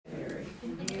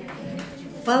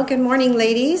Well, good morning,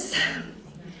 ladies.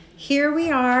 Here we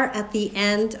are at the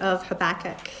end of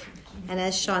Habakkuk. And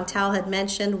as Chantal had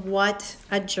mentioned, what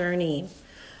a journey.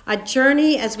 A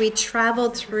journey as we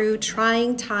traveled through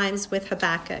trying times with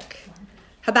Habakkuk.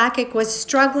 Habakkuk was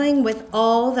struggling with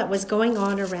all that was going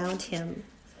on around him.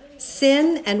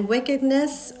 Sin and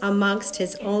wickedness amongst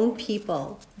his own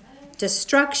people.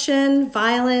 Destruction,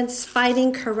 violence,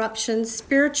 fighting, corruption,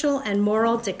 spiritual and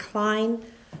moral decline.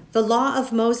 The law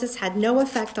of Moses had no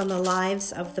effect on the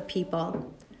lives of the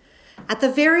people. At the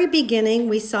very beginning,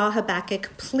 we saw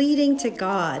Habakkuk pleading to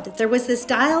God. There was this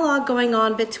dialogue going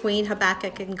on between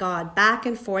Habakkuk and God, back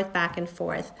and forth, back and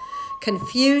forth.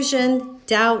 Confusion,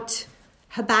 doubt.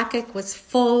 Habakkuk was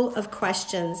full of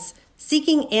questions,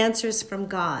 seeking answers from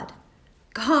God.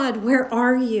 God, where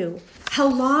are you? How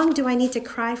long do I need to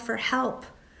cry for help?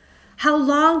 How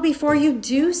long before you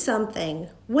do something?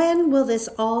 When will this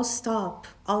all stop,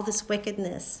 all this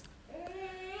wickedness?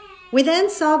 We then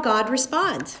saw God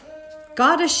respond.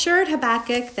 God assured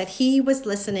Habakkuk that he was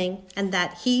listening and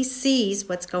that he sees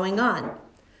what's going on.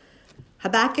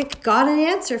 Habakkuk got an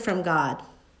answer from God,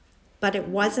 but it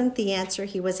wasn't the answer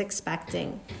he was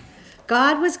expecting.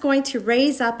 God was going to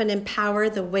raise up and empower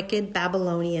the wicked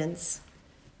Babylonians.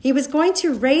 He was going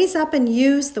to raise up and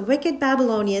use the wicked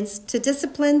Babylonians to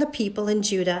discipline the people in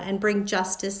Judah and bring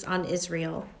justice on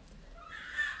Israel.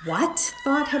 What?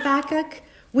 Thought Habakkuk.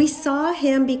 We saw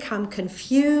him become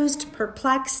confused,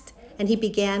 perplexed, and he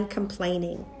began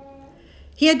complaining.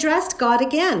 He addressed God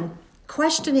again,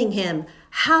 questioning him.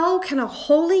 How can a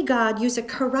holy God use a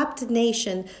corrupt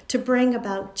nation to bring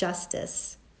about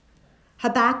justice?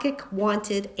 Habakkuk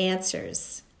wanted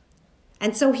answers.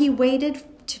 And so he waited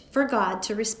for God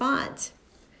to respond.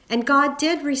 And God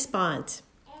did respond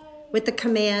with the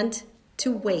command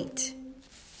to wait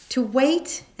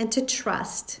and to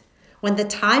trust. When the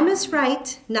time is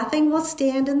right, nothing will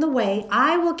stand in the way.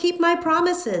 I will keep my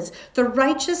promises. The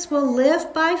righteous will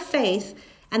live by faith,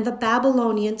 and the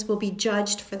Babylonians will be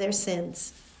judged for their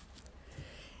sins.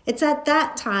 It's at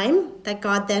that time that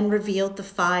God then revealed the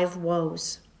 5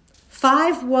 woes.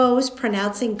 5 woes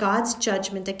pronouncing God's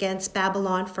judgment against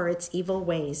Babylon for its evil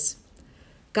ways.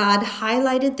 God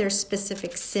highlighted their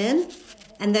specific sin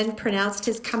and then pronounced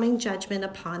his coming judgment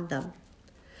upon them.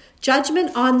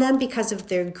 Judgment on them because of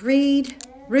their greed,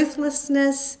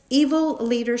 ruthlessness, evil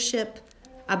leadership,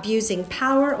 abusing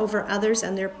power over others,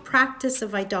 and their practice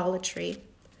of idolatry.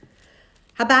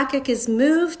 Habakkuk is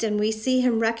moved, and we see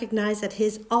him recognize that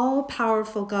his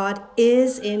all-powerful God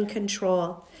is in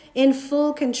control, in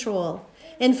full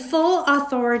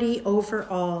authority over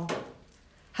all.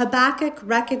 Habakkuk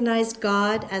recognized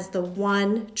God as the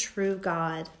one true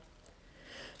God.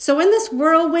 So in this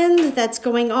whirlwind that's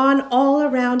going on all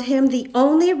around him, the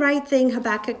only right thing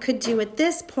Habakkuk could do at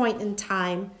this point in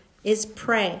time is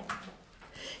pray.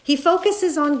 He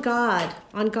focuses on God,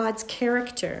 on God's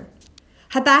character.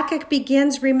 Habakkuk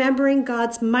begins remembering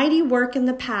God's mighty work in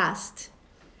the past.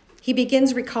 He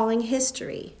begins recalling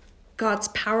history, God's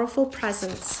powerful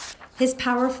presence, his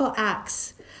powerful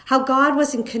acts, how God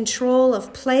was in control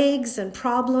of plagues and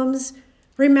problems,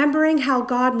 remembering how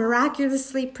God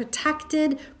miraculously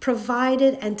protected,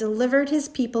 provided, and delivered his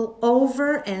people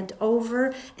over and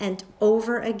over and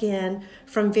over again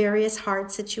from various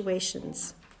hard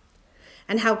situations,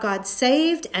 and how God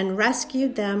saved and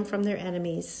rescued them from their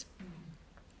enemies.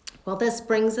 Well, this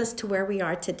brings us to where we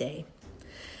are today.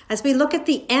 As we look at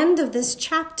the end of this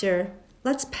chapter,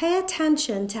 let's pay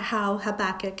attention to how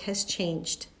Habakkuk has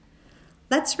changed.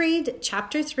 Let's read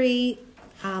chapter 3,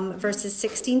 verses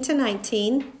 16 to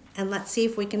 19, and let's see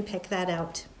if we can pick that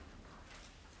out.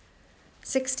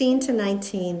 16 to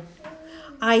 19.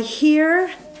 I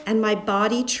hear and my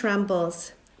body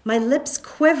trembles. My lips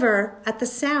quiver at the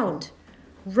sound.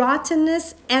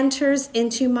 Rottenness enters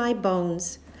into my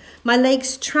bones. My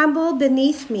legs tremble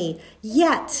beneath me.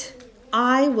 Yet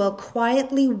I will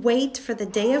quietly wait for the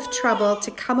day of trouble to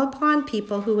come upon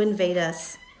people who invade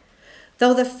us.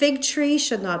 Though the fig tree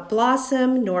should not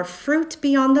blossom, nor fruit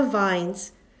be on the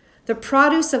vines, the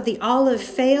produce of the olive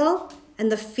fail,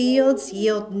 and the fields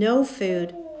yield no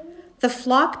food. The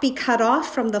flock be cut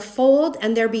off from the fold,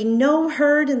 and there be no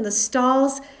herd in the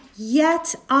stalls,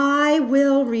 yet I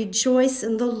will rejoice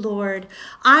in the Lord.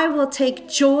 I will take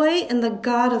joy in the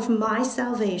God of my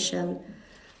salvation.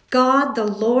 God, the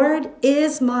Lord,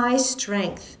 is my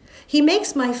strength. He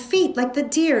makes my feet like the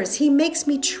deer's. He makes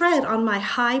me tread on my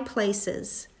high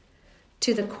places.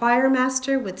 To the choir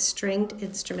master with stringed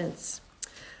instruments.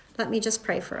 Let me just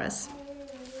pray for us.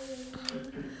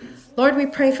 Lord, we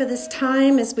pray for this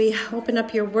time as we open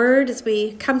up your word, as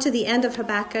we come to the end of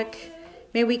Habakkuk.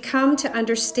 May we come to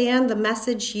understand the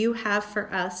message you have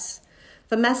for us,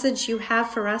 the message you have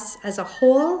for us as a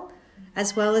whole,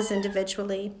 as well as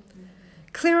individually.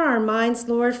 Clear our minds,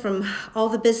 Lord, from all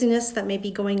the busyness that may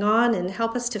be going on, and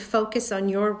help us to focus on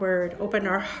your word. Open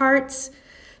our hearts.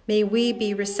 May we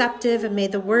be receptive, and may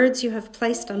the words you have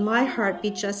placed on my heart be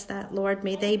just that, Lord.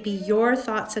 May they be your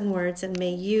thoughts and words, and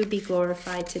may you be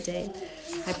glorified today.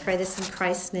 I pray this in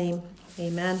Christ's name.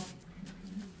 Amen.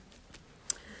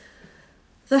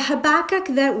 The Habakkuk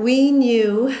that we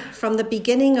knew from the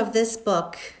beginning of this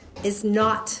book is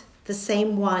not the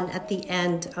same one at the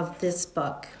end of this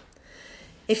book.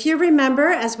 If you remember,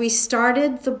 as we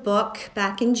started the book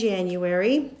back in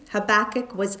January,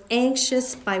 Habakkuk was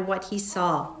anxious by what he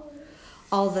saw.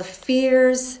 All the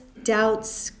fears,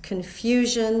 doubts,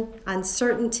 confusion,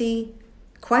 uncertainty,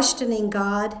 questioning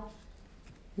God.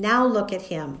 Now look at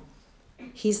him.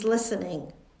 He's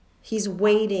listening. He's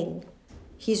waiting.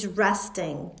 He's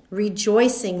resting,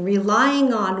 rejoicing,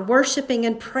 relying on, worshiping,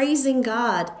 and praising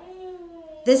God.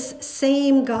 This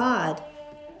same God.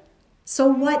 So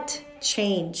what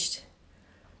changed?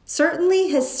 Certainly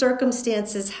his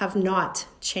circumstances have not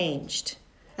changed.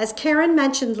 As Karen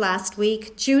mentioned last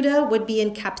week, Judah would be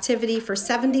in captivity for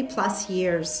 70 plus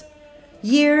years.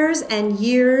 Years and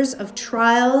years of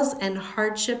trials and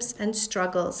hardships and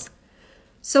struggles.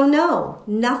 So no,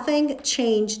 nothing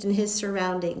changed in his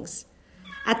surroundings.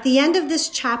 At the end of this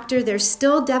chapter, there's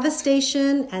still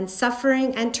devastation and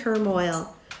suffering and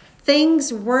turmoil.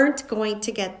 Things weren't going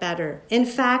to get better. In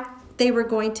fact, they were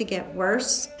going to get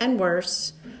worse and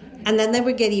worse, and then they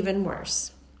would get even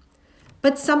worse.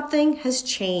 But something has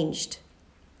changed.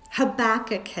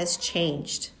 Habakkuk has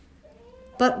changed.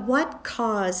 But what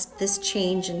caused this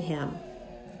change in him?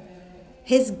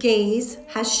 His gaze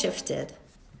has shifted.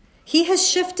 He has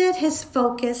shifted his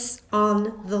focus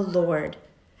on the Lord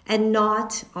and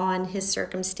not on his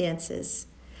circumstances.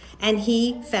 And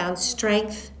he found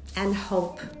strength and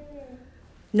hope.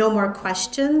 No more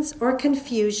questions or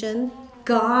confusion.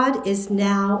 God is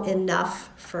now enough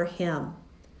for him.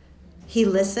 He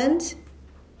listened.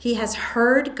 He has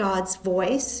heard God's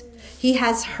voice. He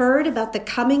has heard about the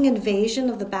coming invasion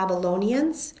of the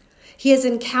Babylonians. He has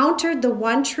encountered the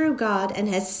one true God and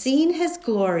has seen his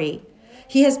glory.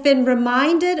 He has been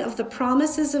reminded of the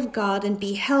promises of God and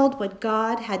beheld what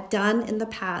God had done in the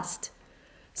past.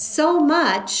 So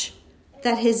much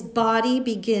that his body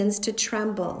begins to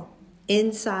tremble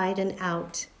inside and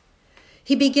out.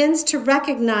 He begins to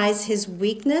recognize his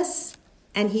weakness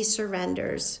and he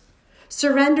surrenders.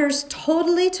 Surrenders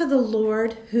totally to the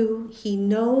Lord who he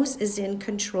knows is in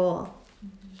control.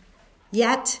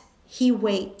 Yet he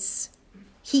waits.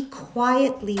 He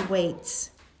quietly waits.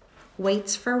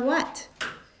 Waits for what?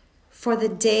 For the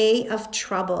day of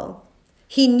trouble.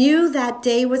 He knew that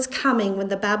day was coming when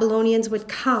the Babylonians would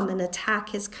come and attack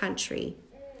his country.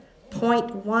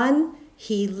 Point one,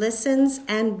 he listens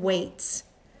and waits.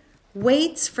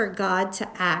 Waits for God to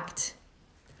act.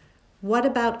 What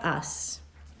about us?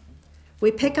 We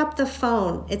pick up the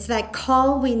phone. It's that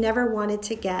call we never wanted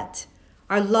to get.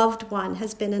 Our loved one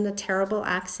has been in a terrible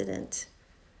accident.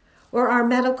 Or our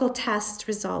medical test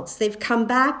results. They've come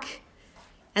back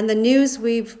and the news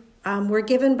we're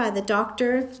given by the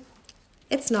doctor,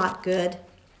 it's not good.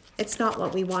 It's not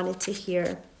what we wanted to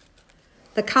hear.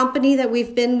 The company that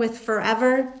we've been with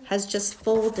forever has just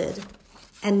folded.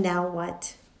 And now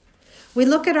what? We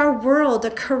look at our world,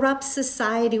 a corrupt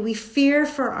society. We fear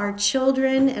for our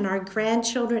children and our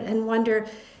grandchildren and wonder,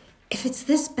 if it's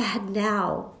this bad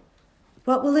now,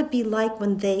 what will it be like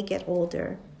when they get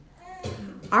older?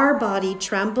 Our body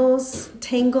trembles,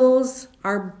 tingles,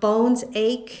 our bones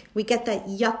ache. We get that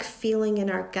yuck feeling in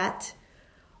our gut,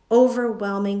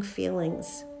 overwhelming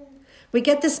feelings. We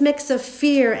get this mix of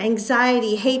fear,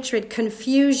 anxiety, hatred,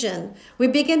 confusion. We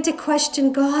begin to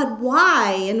question God,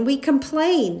 why? And we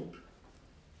complain.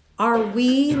 Are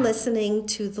we listening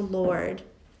to the Lord?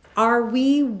 Are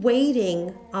we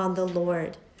waiting on the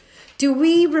Lord? Do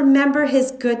we remember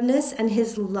his goodness and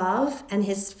his love and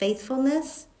his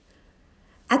faithfulness?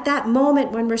 At that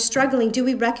moment when we're struggling, do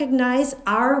we recognize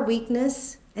our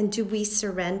weakness and do we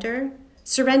surrender?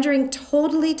 Surrendering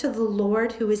totally to the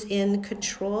Lord who is in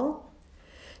control?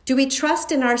 Do we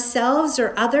trust in ourselves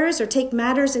or others or take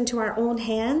matters into our own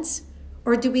hands?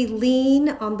 Or do we lean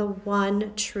on the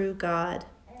one true God?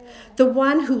 The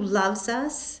one who loves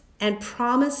us and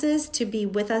promises to be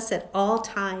with us at all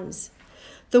times.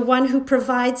 The one who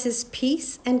provides his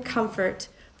peace and comfort.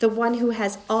 The one who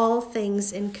has all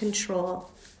things in control.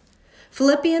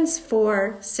 Philippians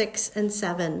 4, 6, and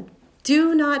 7.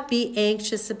 Do not be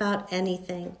anxious about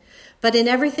anything, But in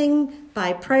everything,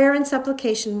 by prayer and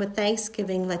supplication with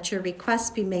thanksgiving, let your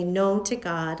requests be made known to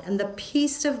God, and the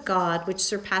peace of God, which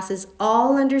surpasses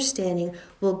all understanding,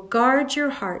 will guard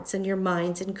your hearts and your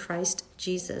minds in Christ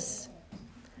Jesus.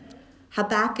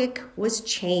 Habakkuk was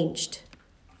changed.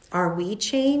 Are we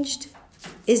changed?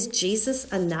 Is Jesus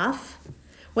enough?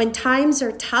 When times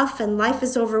are tough and life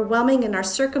is overwhelming and our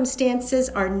circumstances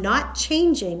are not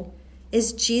changing,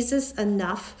 is Jesus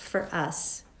enough for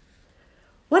us?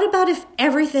 What about if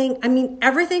everything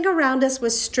around us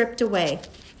was stripped away?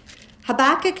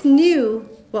 Habakkuk knew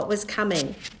what was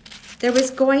coming. There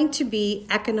was going to be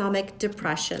economic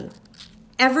depression.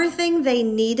 Everything they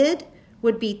needed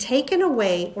would be taken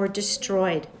away or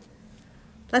destroyed.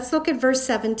 Let's look at verse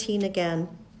 17 again.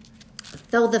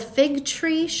 Though the fig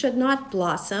tree should not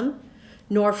blossom,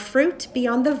 nor fruit be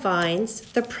on the vines,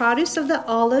 the produce of the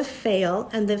olive fail,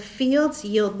 and the fields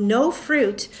yield no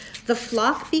fruit, the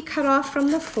flock be cut off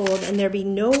from the fold, and there be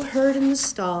no herd in the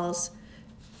stalls.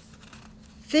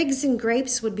 Figs and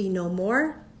grapes would be no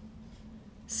more.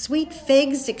 Sweet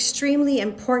figs, extremely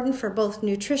important for both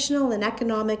nutritional and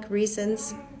economic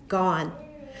reasons, gone.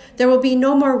 There will be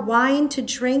no more wine to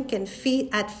drink and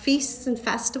at feasts and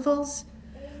festivals.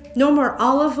 No more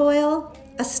olive oil,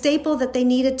 a staple that they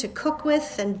needed to cook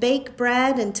with and bake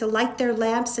bread and to light their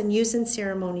lamps and use in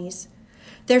ceremonies.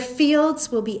 Their fields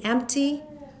will be empty.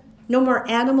 No more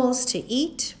animals to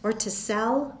eat or to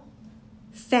sell.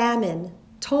 Famine,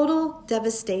 total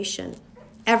devastation.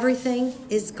 Everything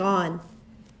is gone.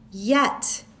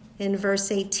 Yet, in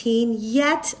verse 18,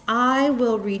 yet I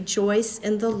will rejoice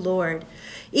in the Lord.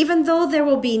 Even though there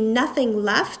will be nothing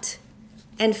left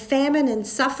and famine and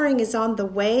suffering is on the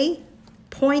way,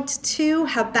 point 2,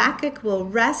 Habakkuk will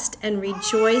rest and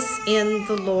rejoice in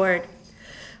the Lord.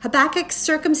 Habakkuk's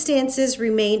circumstances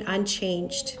remain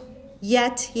unchanged,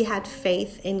 yet he had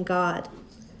faith in God.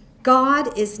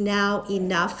 God is now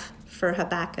enough for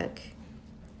Habakkuk.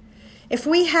 If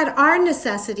we had our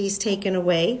necessities taken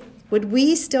away, would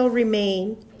we still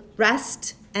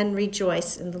rest and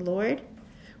rejoice in the Lord?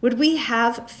 Would we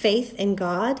have faith in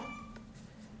God?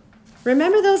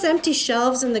 Remember those empty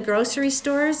shelves in the grocery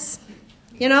stores?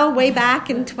 Way back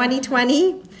in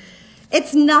 2020?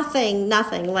 It's nothing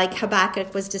like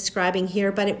Habakkuk was describing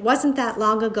here, but it wasn't that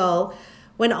long ago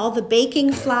when all the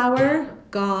baking flour,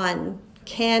 gone.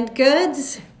 Canned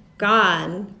goods,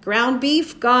 gone. Ground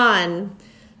beef, gone.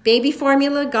 Baby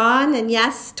formula, gone. And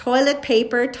yes, toilet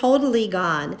paper, totally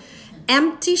gone.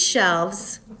 Empty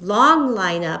shelves, long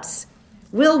lineups.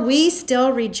 Will we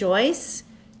still rejoice?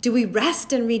 Do we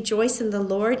rest and rejoice in the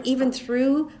Lord even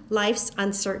through life's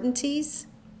uncertainties?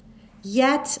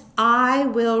 Yet I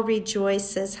will rejoice,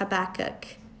 says Habakkuk.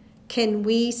 Can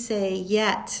we say,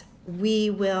 yet we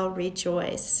will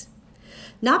rejoice?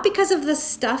 Not because of the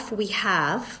stuff we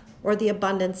have or the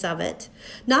abundance of it.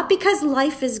 Not because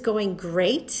life is going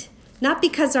great. Not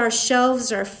because our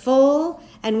shelves are full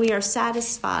and we are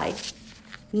satisfied.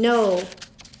 No,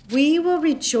 we will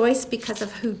rejoice because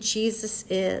of who Jesus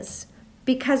is.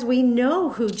 Because we know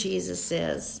who Jesus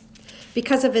is.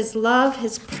 Because of his love,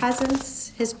 his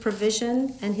presence, his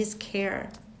provision, and his care.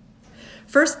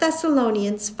 1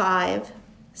 Thessalonians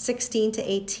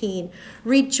 5:16-18.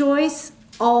 Rejoice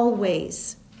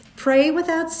always. Pray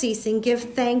without ceasing. Give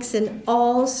thanks in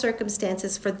all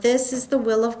circumstances, for this is the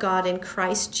will of God in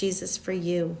Christ Jesus for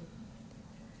you.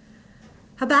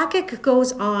 Habakkuk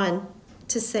goes on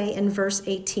to say in verse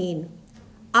 18,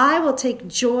 I will take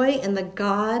joy in the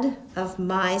God of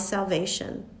my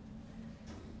salvation.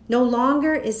 No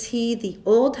longer is he the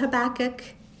old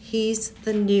Habakkuk, he's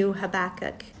the new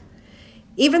Habakkuk.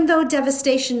 Even though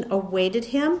devastation awaited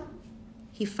him,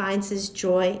 he finds his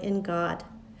joy in God.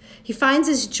 He finds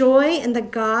his joy in the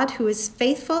God who is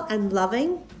faithful and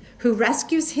loving, who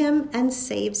rescues him and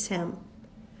saves him.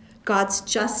 God's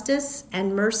justice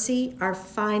and mercy are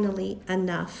finally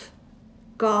enough.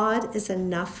 God is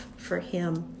enough for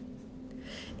him.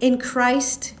 In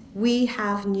Christ, we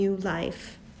have new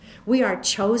life. We are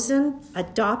chosen,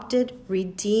 adopted,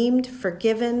 redeemed,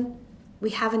 forgiven. We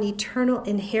have an eternal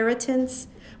inheritance.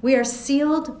 We are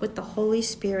sealed with the Holy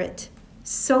Spirit.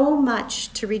 So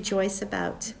much to rejoice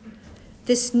about.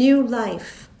 This new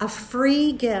life, a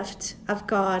free gift of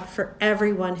God for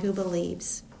everyone who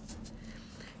believes.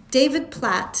 David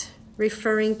Platt,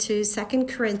 referring to 2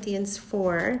 Corinthians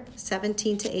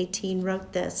 4:17-18,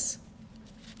 wrote this.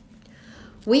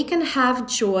 We can have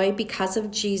joy because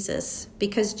of Jesus,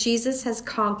 because Jesus has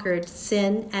conquered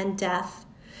sin and death.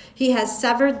 He has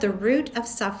severed the root of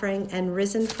suffering and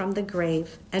risen from the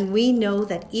grave. And we know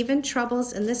that even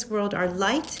troubles in this world are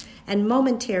light and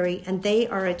momentary, and they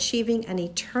are achieving an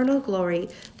eternal glory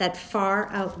that far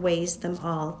outweighs them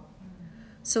all.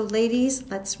 So ladies,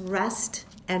 let's rest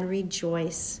and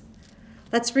rejoice.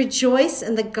 Let's rejoice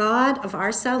in the God of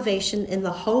our salvation in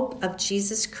the hope of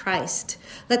Jesus Christ.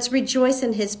 Let's rejoice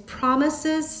in his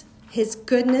promises, his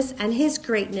goodness, and his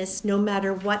greatness, no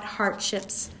matter what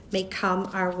hardships may come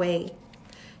our way.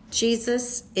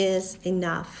 Jesus is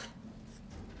enough.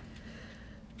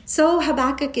 So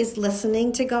Habakkuk is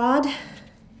listening to God.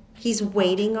 He's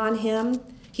waiting on him.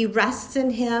 He rests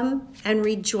in him and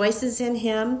rejoices in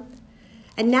him.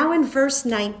 And now in verse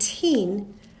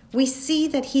 19, we see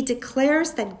that he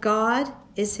declares that God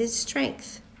is his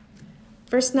strength.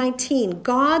 Verse 19,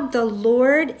 God the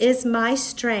Lord is my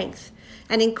strength.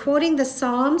 And in quoting the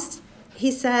Psalms,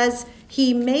 he says,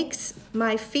 he makes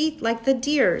my feet like the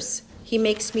deer's. He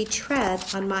makes me tread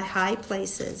on my high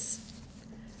places.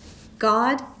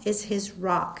 God is his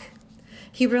rock.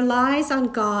 He relies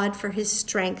on God for his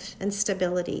strength and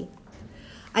stability.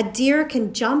 A deer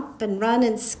can jump and run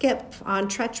and skip on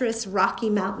treacherous rocky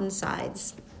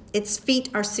mountainsides. Its feet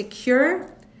are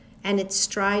secure and its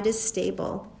stride is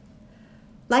stable.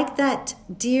 Like that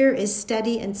deer is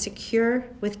steady and secure,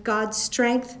 with God's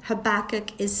strength,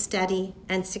 Habakkuk is steady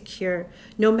and secure,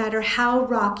 no matter how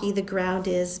rocky the ground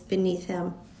is beneath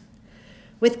him.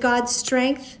 With God's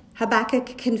strength,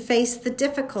 Habakkuk can face the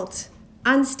difficult,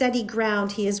 unsteady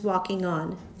ground he is walking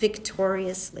on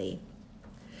victoriously.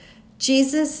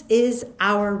 Jesus is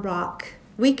our rock.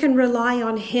 We can rely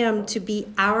on him to be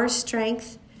our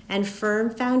strength and firm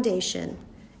foundation,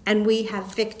 and we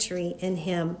have victory in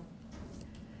him.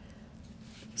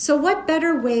 So what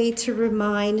better way to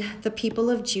remind the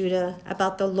people of Judah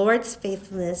about the Lord's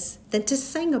faithfulness than to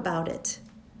sing about it?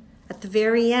 At the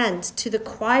very end, to the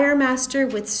choir master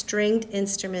with stringed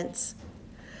instruments.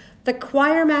 The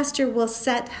choir master will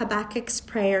set Habakkuk's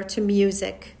prayer to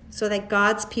music so that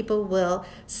God's people will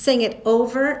sing it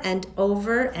over and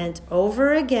over and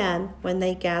over again when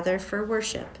they gather for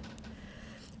worship.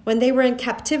 When they were in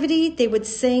captivity, they would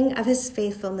sing of his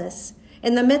faithfulness.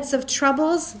 In the midst of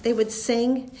troubles, they would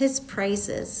sing his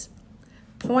praises.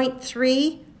 Point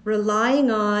 3, relying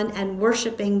on and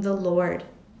worshiping the Lord.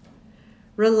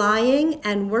 Relying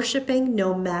and worshiping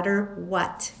no matter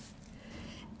what.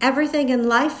 Everything in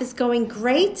life is going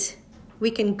great. We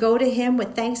can go to him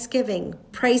with thanksgiving,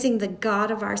 praising the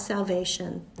God of our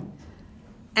salvation.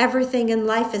 Everything in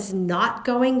life is not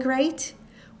going great.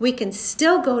 We can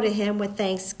still go to him with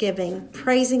thanksgiving,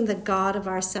 praising the God of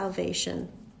our salvation.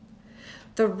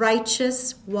 The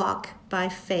righteous walk by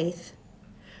faith.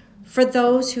 For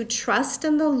those who trust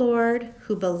in the Lord,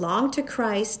 who belong to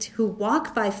Christ, who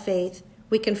walk by faith,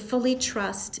 we can fully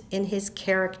trust in his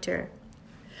character.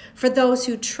 For those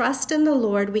who trust in the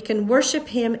Lord, we can worship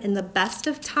him in the best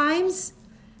of times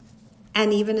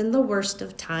and even in the worst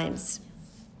of times.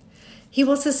 He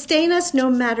will sustain us no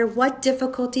matter what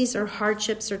difficulties or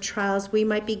hardships or trials we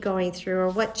might be going through or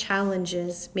what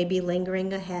challenges may be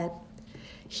lingering ahead.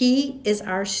 He is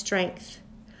our strength.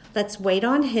 Let's wait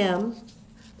on him.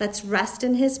 Let's rest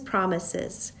in his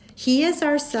promises. He is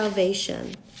our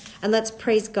salvation. And let's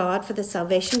praise God for the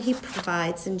salvation he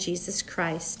provides in Jesus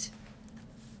Christ.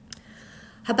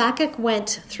 Habakkuk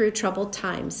went through troubled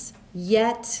times,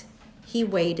 yet he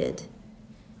waited.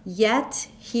 Yet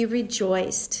he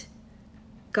rejoiced.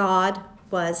 God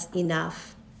was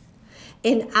enough.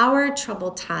 In our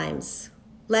troubled times,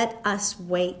 let us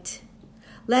wait.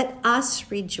 Let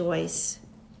us rejoice.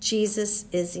 Jesus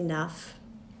is enough.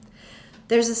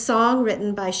 There's a song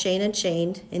written by Shane and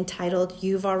Shane entitled,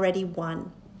 You've Already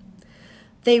Won.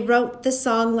 They wrote the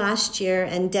song last year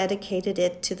and dedicated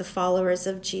it to the followers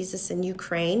of Jesus in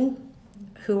Ukraine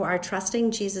who are trusting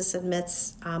Jesus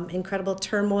amidst incredible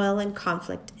turmoil and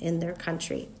conflict in their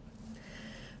country.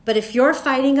 But if you're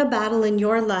fighting a battle in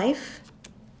your life,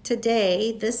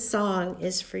 today this song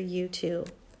is for you too.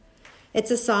 It's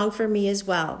a song for me as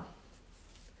well.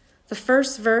 The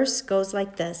first verse goes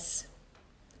like this.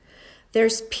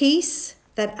 There's peace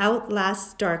that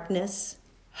outlasts darkness,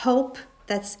 hope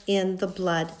that's in the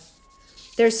blood.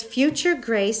 There's future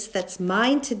grace that's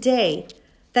mine today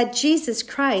that Jesus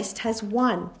Christ has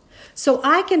won. So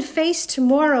I can face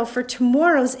tomorrow, for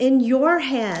tomorrow's in your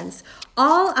hands.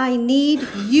 All I need,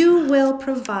 you will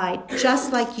provide,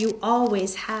 just like you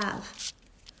always have.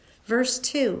 Verse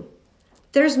 2,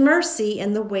 there's mercy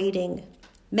in the waiting,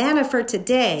 manna for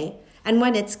today, and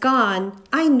when it's gone,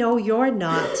 I know you're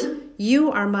not.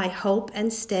 You are my hope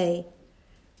and stay.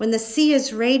 When the sea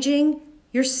is raging,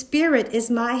 your spirit is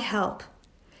my help.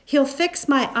 He'll fix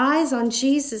my eyes on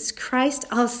Jesus Christ.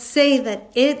 I'll say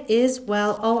that it is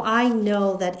well. Oh, I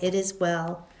know that it is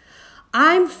well.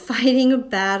 I'm fighting a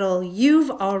battle you've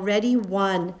already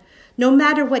won. No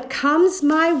matter what comes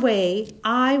my way,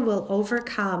 I will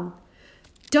overcome.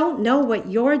 Don't know what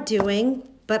you're doing,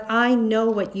 but I know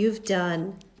what you've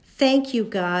done. Thank you,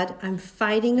 God. I'm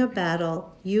fighting a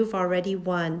battle you've already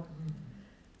won.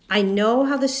 I know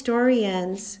how the story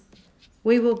ends.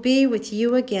 We will be with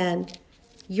you again.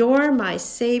 You're my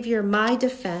Savior, my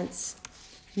defense.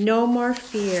 No more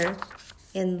fear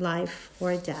in life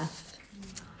or death.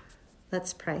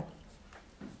 Let's pray.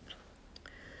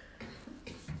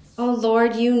 Oh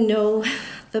Lord, you know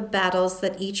the battles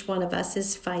that each one of us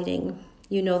is fighting.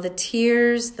 You know the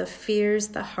tears, the fears,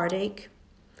 the heartache.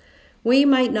 We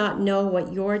might not know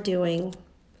what you're doing,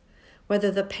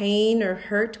 whether the pain or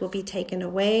hurt will be taken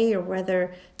away or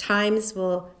whether times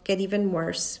will get even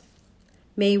worse.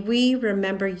 May we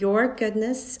remember your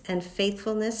goodness and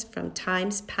faithfulness from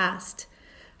times past,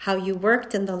 how you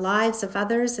worked in the lives of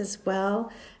others as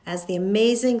well as the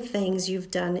amazing things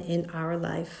you've done in our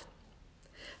life.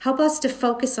 Help us to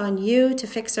focus on you, to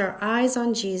fix our eyes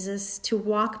on Jesus, to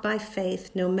walk by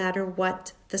faith no matter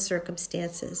what the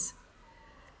circumstances.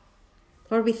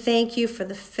 Lord, we thank you for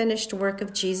the finished work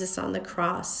of Jesus on the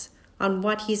cross, on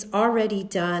what he's already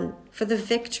done, for the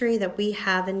victory that we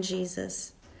have in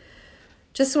Jesus.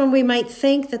 Just when we might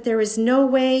think that there is no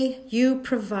way, you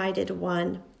provided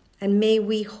one. And may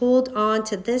we hold on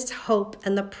to this hope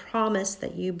and the promise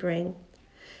that you bring.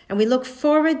 And we look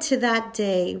forward to that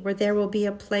day where there will be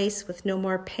a place with no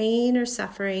more pain or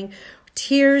suffering,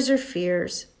 tears or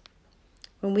fears,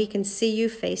 when we can see you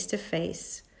face to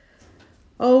face.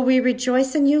 Oh, we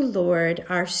rejoice in you, Lord,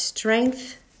 our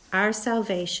strength, our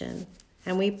salvation.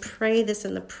 And we pray this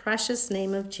in the precious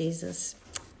name of Jesus.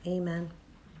 Amen.